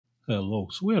Hello,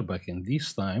 so we are back, and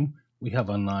this time we have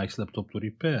a nice laptop to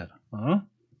repair.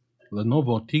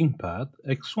 Lenovo ThinkPad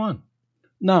X1.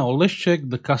 Now let's check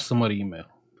the customer email.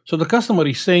 So the customer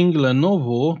is saying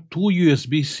Lenovo 2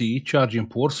 USB-C charging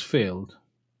ports failed.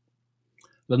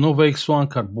 Lenovo X1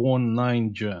 Carbon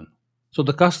 9 Gen. So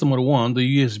the customer wants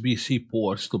the USB-C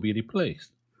ports to be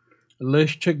replaced.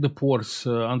 Let's check the ports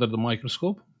under the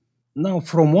microscope. Now,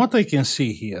 from what I can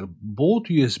see here, both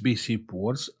USB-C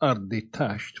ports are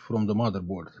detached from the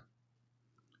motherboard.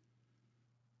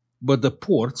 But the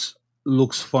ports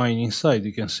looks fine inside,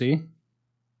 you can see.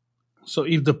 So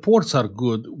if the ports are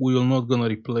good, we are not gonna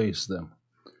replace them.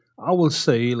 I will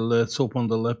say let's open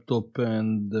the laptop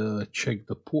and check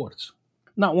the ports.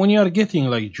 Now, when you are getting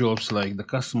like jobs like the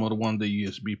customer want the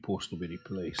USB ports to be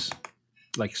replaced,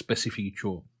 like specific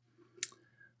job,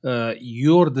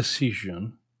 your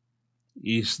decision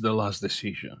is the last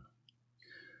decision.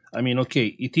 I mean, okay,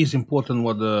 it is important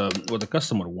what the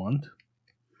customer want,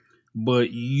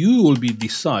 but you will be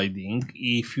deciding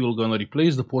if you're gonna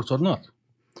replace the ports or not.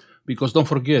 Because don't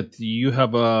forget,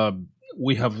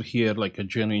 we have here like a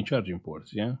genuine charging port,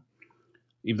 yeah?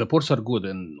 If the ports are good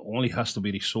and only has to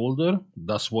be resoldered,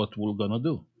 that's what we're gonna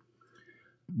do.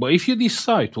 But if you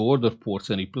decide to order ports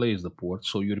and replace the port,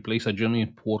 so you replace a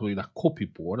genuine port with a copy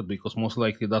port, because most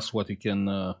likely that's what you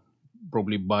can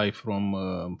probably buy from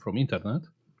internet,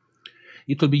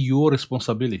 it will be your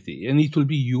responsibility and it will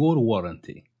be your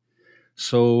warranty.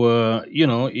 So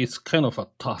it's kind of a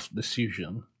tough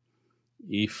decision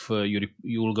if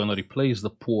you're gonna replace the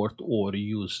port or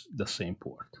use the same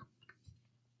port.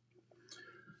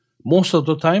 Most of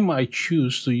the time, I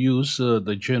choose to use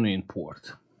the genuine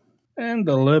port, and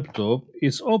the laptop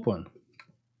is open.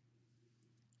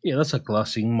 Yeah, that's a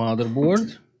classic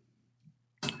motherboard.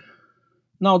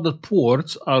 Now the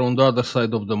ports are on the other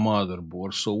side of the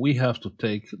motherboard, so we have to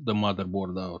take the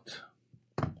motherboard out.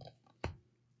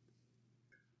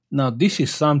 Now this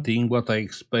is something what I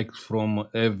expect from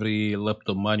every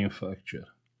laptop manufacturer.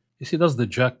 You see, that's the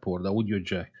jack port, the audio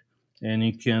jack, and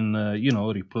you can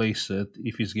replace it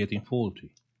if it's getting faulty.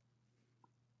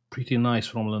 Pretty nice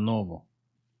from Lenovo.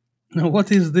 Now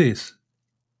what is this?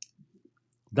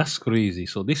 That's crazy.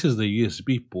 So this is the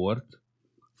USB port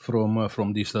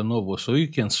from this Lenovo, so you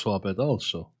can swap it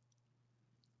also.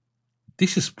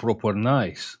 This is proper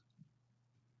nice.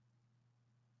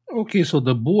 Okay, so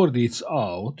the board is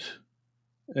out,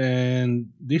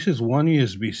 and this is one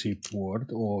USB-C port.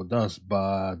 Oh, that's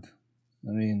bad.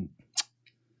 I mean,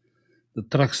 the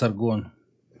tracks are gone.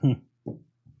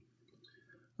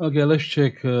 Okay, let's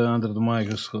check under the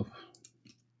microscope.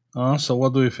 So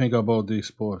what do you think about these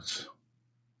ports?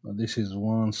 This is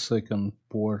 1 second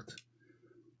port.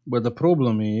 But the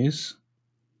problem is,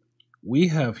 we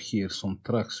have here some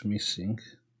tracks missing.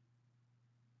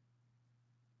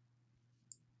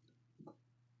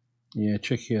 Yeah,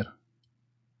 check here.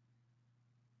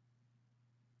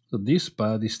 So this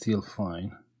pad is still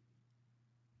fine.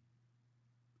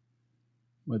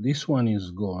 But this one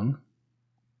is gone.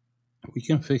 We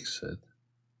can fix it.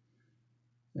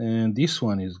 And this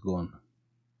one is gone,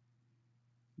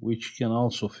 which can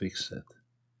also fix it.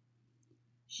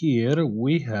 Here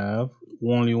we have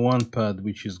only one pad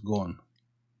which is gone.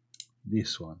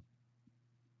 This one.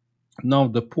 Now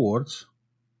the ports,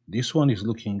 this one is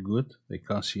looking good. I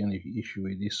can't see any issue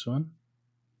with this one.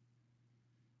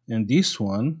 And this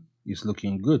one is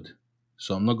looking good.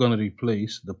 So I'm not gonna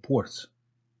replace the ports.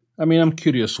 I mean, I'm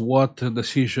curious what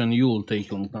decision you'll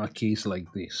take on a case like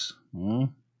this. I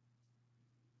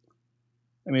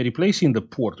mean, replacing the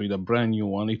port with a brand new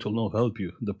one, it will not help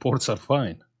you. The ports are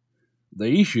fine. The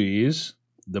issue is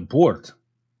the port.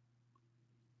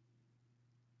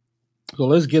 So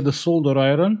let's get the solder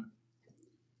iron,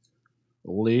 a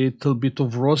little bit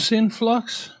of rosin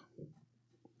flux,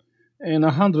 and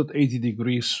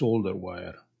 180-degree solder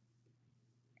wire.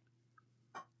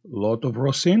 Lot of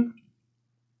rosin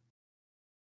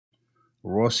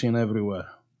everywhere.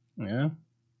 Yeah.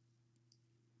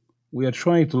 We are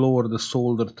trying to lower the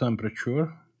solder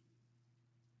temperature.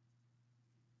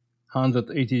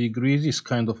 180 degrees is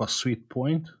kind of a sweet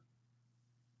point.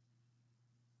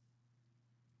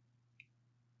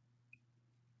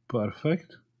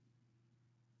 Perfect.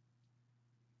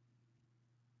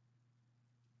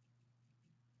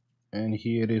 And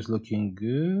here is looking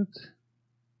good.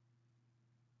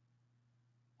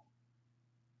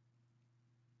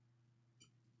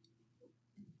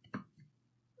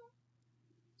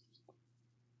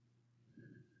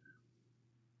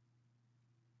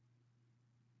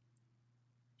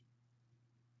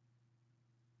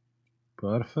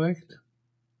 Perfect.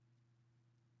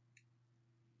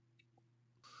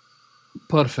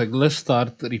 Perfect. Let's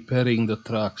start repairing the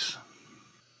tracks.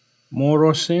 More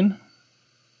rosin.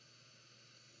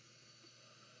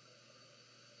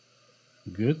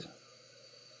 Good.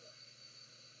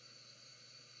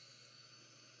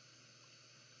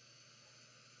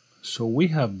 So we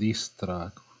have this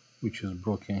track, which is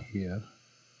broken here.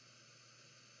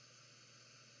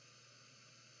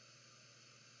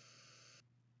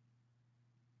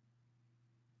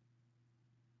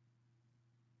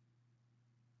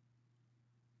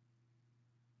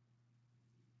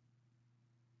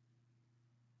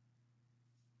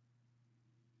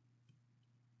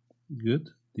 Good.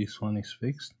 This one is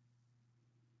fixed.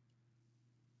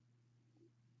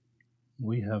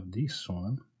 We have this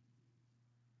one.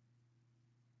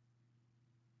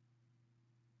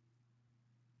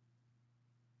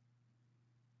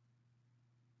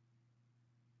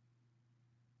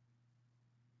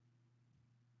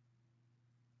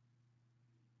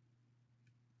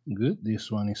 Good.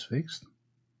 This one is fixed.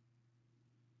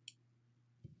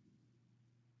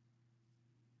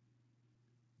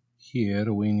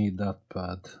 Here we need that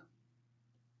pad.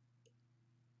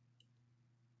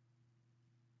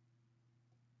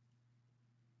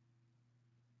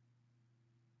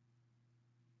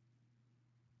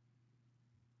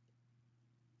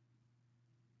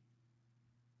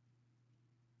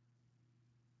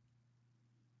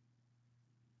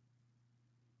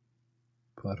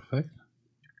 Perfect.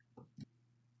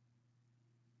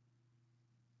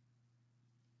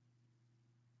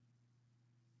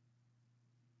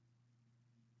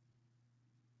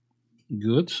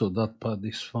 Good. So that pad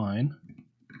is fine.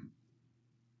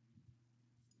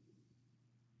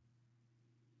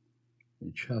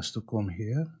 Which has to come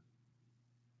here.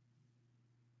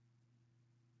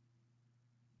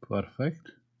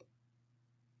 Perfect.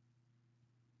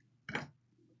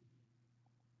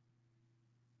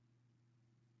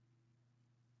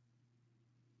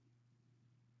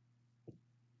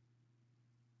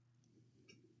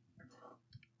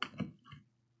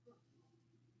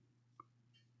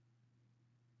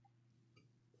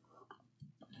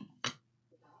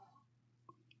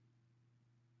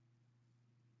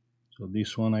 So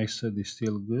this one I said is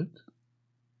still good.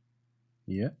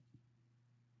 Yeah.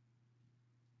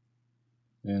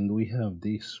 And we have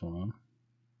this one.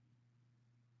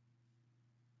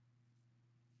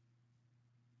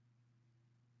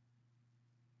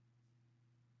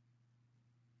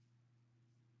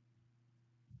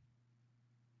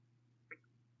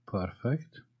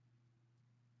 Perfect.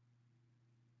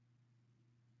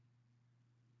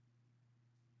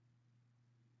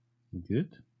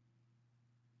 Good.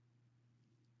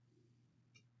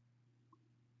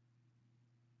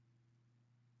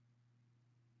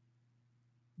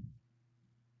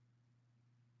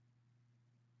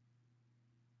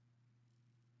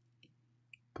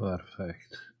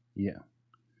 Perfect. Yeah.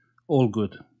 All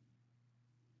good.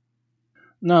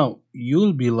 Now,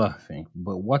 you'll be laughing,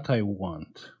 but what I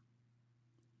want,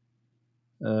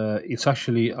 it's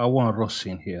actually, I want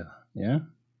rosin here. Yeah.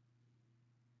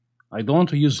 I don't want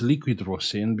to use liquid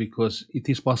rosin because it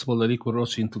is possible the liquid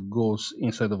rosin to goes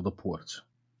inside of the ports,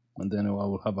 and then I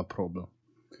will have a problem.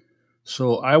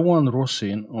 So I want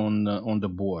rosin on the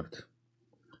board.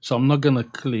 So I'm not gonna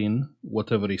clean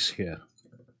whatever is here.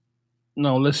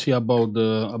 Now let's see about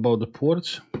the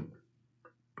ports.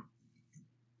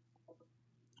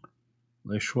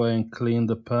 Let's try and clean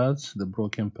the pads, the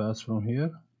broken pads from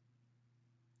here.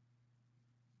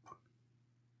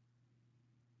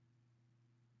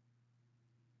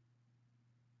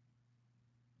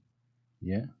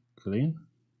 Yeah, clean.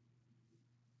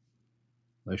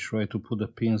 Let's try to put the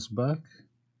pins back.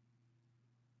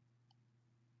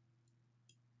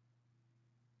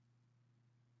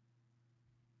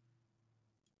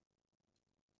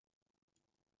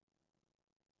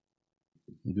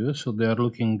 Good, so they are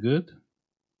looking good.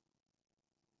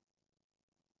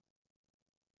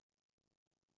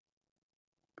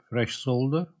 Fresh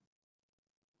solder.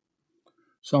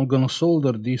 So I'm gonna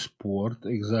solder this port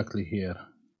exactly here.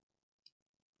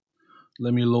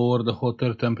 Let me lower the hot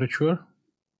air temperature.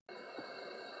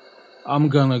 I'm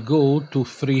gonna go to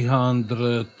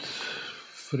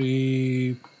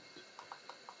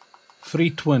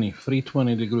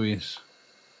 320 degrees.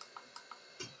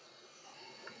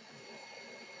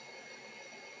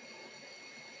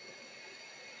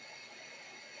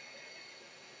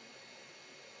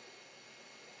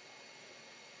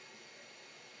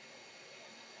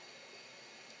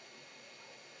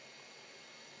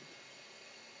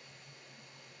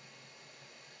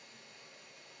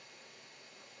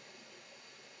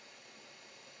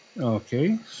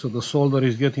 Okay, so the solder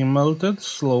is getting melted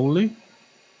slowly.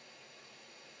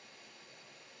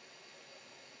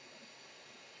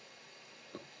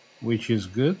 which is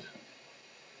good.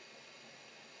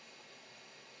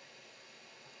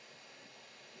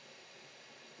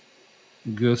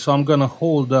 Good, so I'm gonna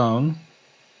hold down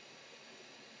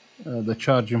the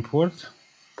charging port.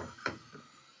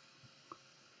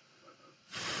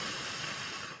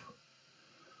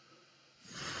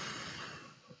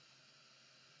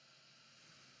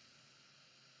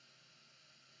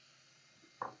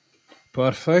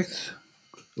 Perfect.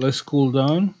 Let's cool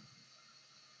down.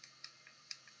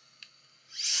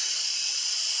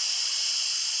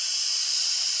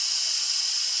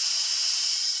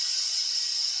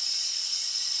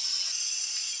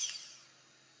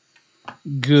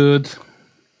 Good.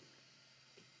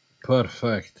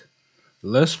 Perfect.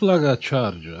 Let's plug a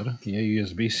charger,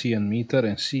 USB-C and meter,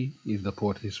 and see if the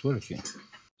port is working.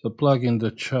 So plug in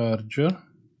the charger.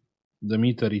 The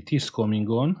meter, it is coming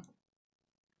on.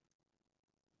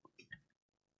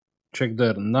 Check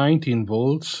there, 19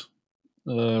 volts,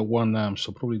 1 amp,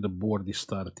 so probably the board is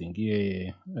starting.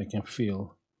 Yeah, I can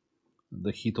feel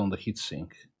the heat on the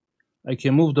heatsink. I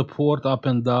can move the port up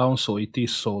and down, so it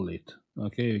is solid.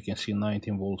 Okay, you can see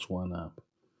 19 volts, 1 amp.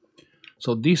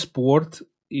 So this port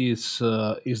is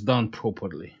done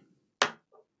properly.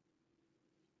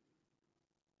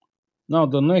 Now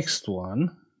the next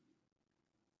one.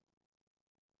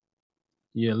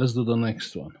 Yeah, let's do the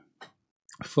next one.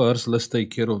 First, let's take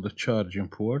care of the charging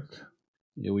port.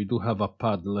 Yeah, we do have a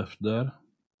pad left there.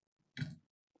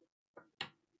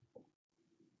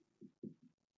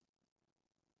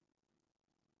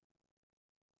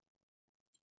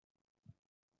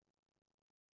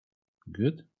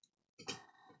 Good.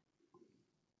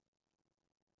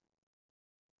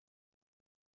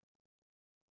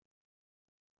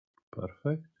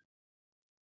 Perfect.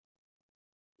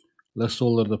 Let's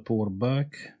solder the port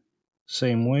back.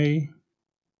 Same way.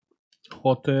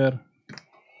 Hot air.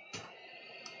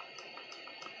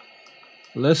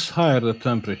 Let's higher the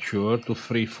temperature to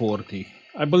 340.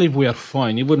 I believe we are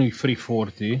fine. Even with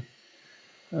 340,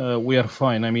 we are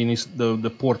fine. I mean,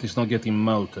 the port is not getting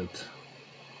melted.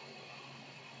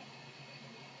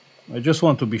 I just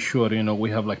want to be sure, we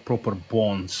have like proper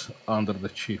bonds under the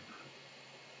chip.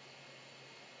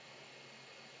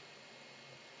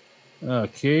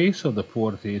 Okay, so the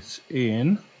port is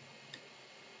in.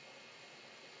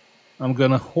 I'm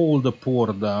gonna hold the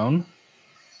port down.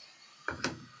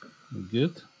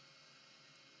 Good.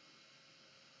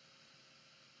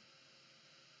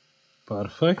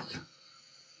 Perfect.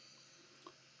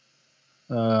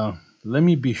 Let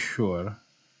me be sure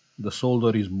the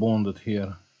solder is bonded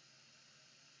here.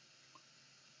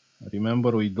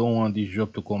 Remember, we don't want this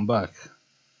job to come back.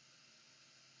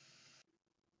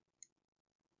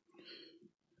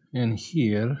 And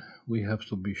here we have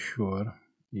to be sure,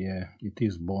 yeah, it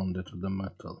is bonded to the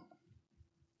metal.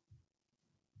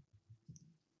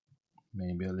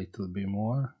 Maybe a little bit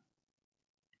more.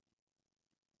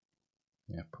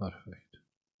 Yeah, perfect.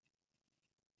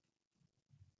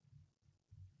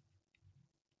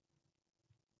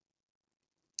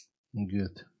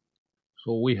 Good.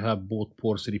 So we have both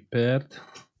ports repaired.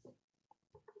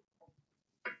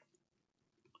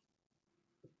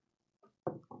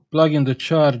 Plug in the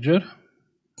charger.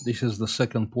 This is the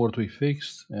second port we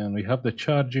fixed, and we have the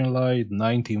charging light,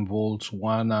 19 volts,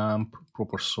 1 amp,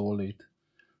 proper solid.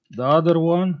 The other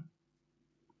one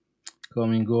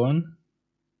coming on,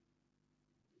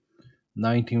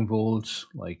 19 volts,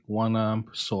 like 1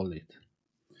 amp, solid.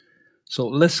 So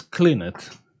let's clean it.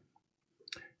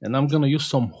 And I'm gonna use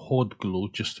some hot glue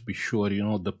just to be sure,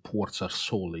 the ports are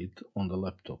solid on the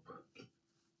laptop.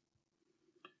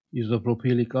 Use the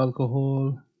propylic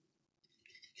alcohol.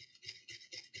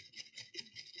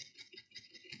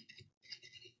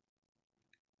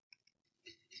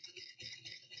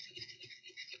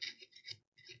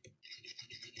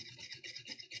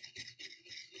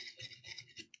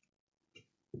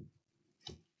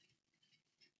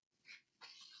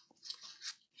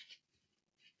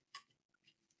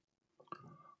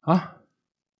 Huh?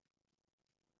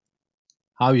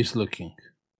 How is looking?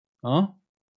 Huh?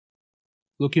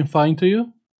 Looking fine to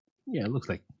you? Yeah, it looks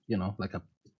like, like a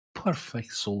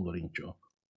perfect soldering job.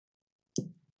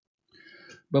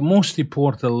 But most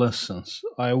important lessons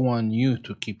I want you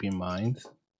to keep in mind.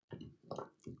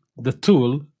 The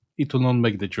tool, it will not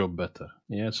make the job better.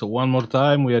 Yeah, so one more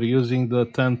time, we are using the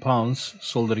 10 pounds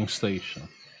soldering station.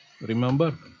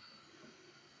 Remember?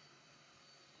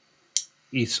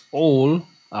 It's all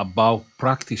about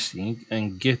practicing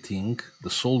and getting the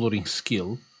soldering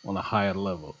skill on a higher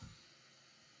level.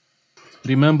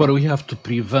 Remember, we have to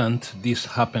prevent this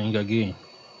happening again.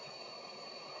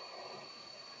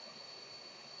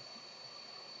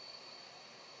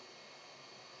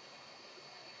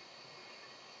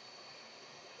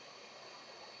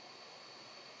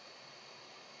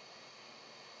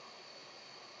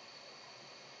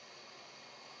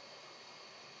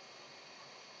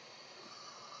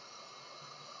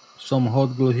 Some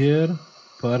hot glue here,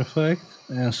 perfect,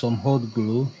 and some hot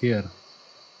glue here,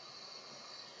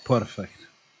 perfect.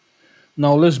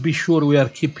 Now let's be sure we are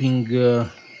keeping the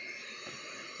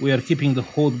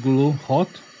hot glue hot.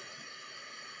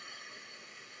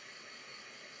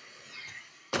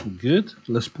 Good.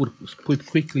 Let's put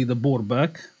quickly the board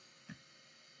back.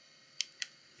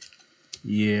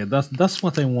 Yeah, that's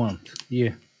what I want.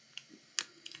 Yeah.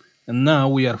 And now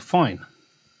we are fine.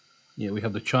 Yeah, we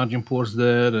have the charging ports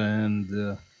there,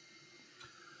 and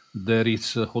there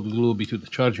is hot glue between the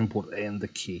charging port and the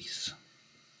case.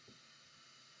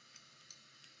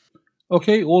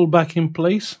 Okay, all back in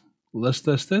place. Let's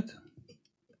test it.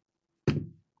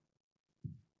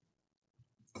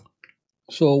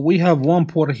 So we have one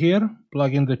port here,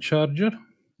 plug in the charger,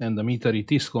 and the meter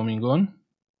it is coming on.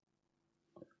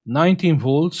 19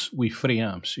 volts with 3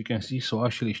 amps, you can see, so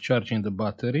actually it's charging the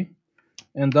battery.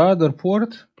 And the other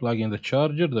port, plug in the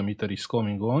charger, the meter is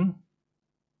coming on.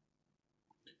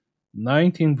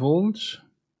 19 volts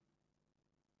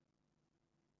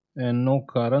and no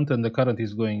current, and the current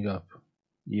is going up.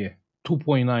 Yeah,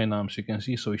 2.9 amps, you can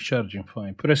see, so it's charging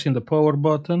fine. Pressing the power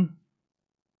button.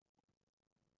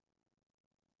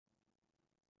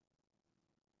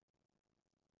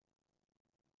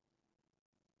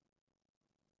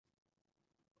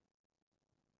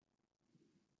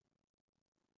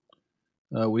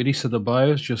 We reset the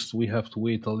BIOS, just we have to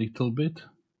wait a little bit.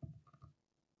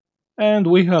 And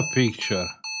we have picture.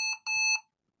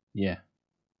 Yeah,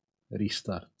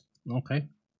 restart. Okay.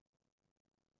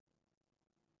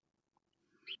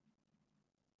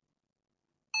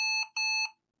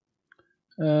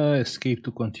 Escape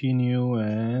to continue,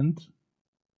 and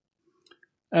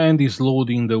is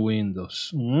loading the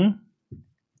windows.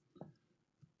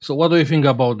 So what do you think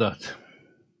about that?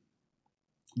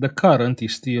 The current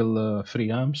is still 3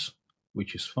 amps,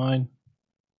 which is fine.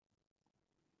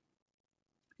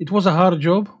 It was a hard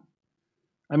job.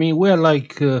 I mean, we're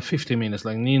like 50 minutes,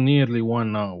 like nearly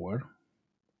 1 hour.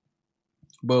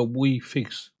 But we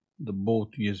fixed the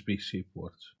both USB-C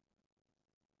ports.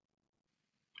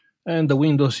 And the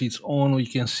Windows is on. We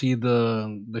can see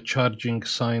the charging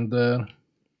sign there.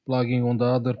 Plugging on the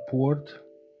other port.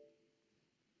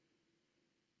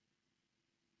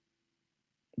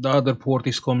 The other port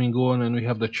is coming on, and we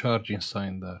have the charging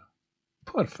sign there.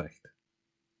 Perfect.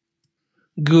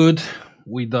 Good.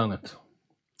 We done it.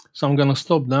 So I'm gonna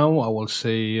stop now. I will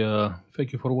say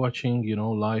thank you for watching.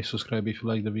 Like, subscribe if you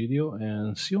like the video,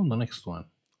 and see you on the next one.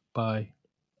 Bye.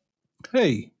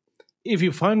 Hey, if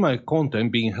you find my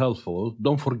content being helpful,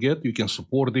 don't forget you can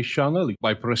support this channel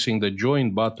by pressing the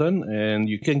join button, and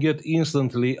you can get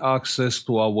instantly access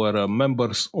to our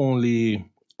members only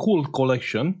cool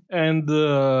collection and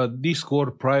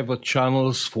Discord private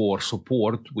channels for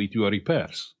support with your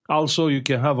repairs. Also, you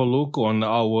can have a look on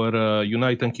our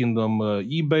United Kingdom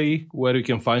eBay, where you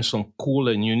can find some cool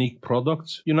and unique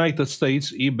products, United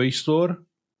States eBay store,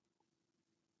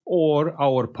 or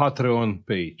our Patreon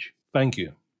page. Thank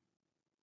you.